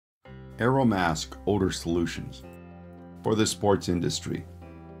Aromask odor solutions for the sports industry.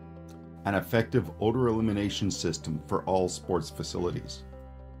 An effective odor elimination system for all sports facilities.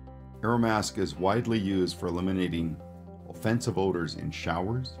 Aromask is widely used for eliminating offensive odors in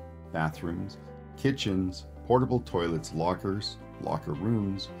showers, bathrooms, kitchens, portable toilets, lockers, locker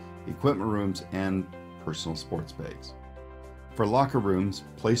rooms, equipment rooms, and personal sports bags. For locker rooms,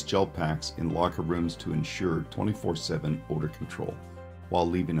 place gel packs in locker rooms to ensure 24/7 odor control while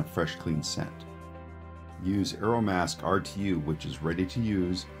leaving a fresh, clean scent. Use Aromask RTU, which is ready to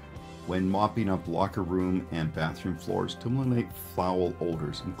use, when mopping up locker room and bathroom floors to eliminate foul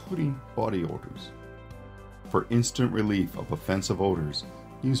odors, including body odors. For instant relief of offensive odors,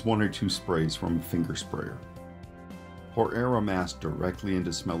 use 1 or 2 sprays from a finger sprayer. Pour Aromask directly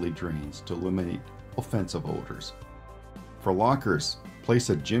into smelly drains to eliminate offensive odors. For lockers, place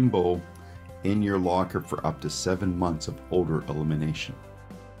a Jimbo in your locker for up to 7 months of odor elimination.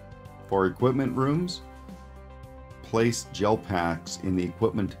 For equipment rooms, place gel packs in the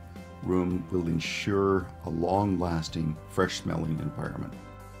equipment room will ensure a long-lasting, fresh-smelling environment.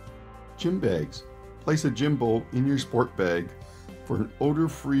 Gym bags. Place a Jimbo in your sport bag for an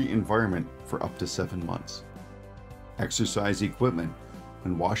odor-free environment for up to 7 months. Exercise equipment.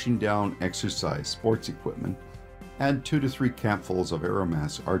 When washing down exercise sports equipment, add 2 to 3 capfuls of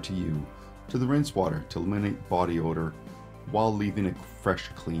Aromask RTU to the rinse water to eliminate body odor while leaving a fresh,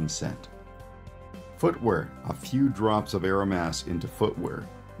 clean scent. Footwear. A few drops of Aromask into footwear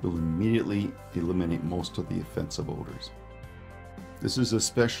will immediately eliminate most of the offensive odors. This is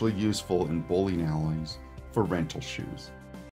especially useful in bowling alleys for rental shoes.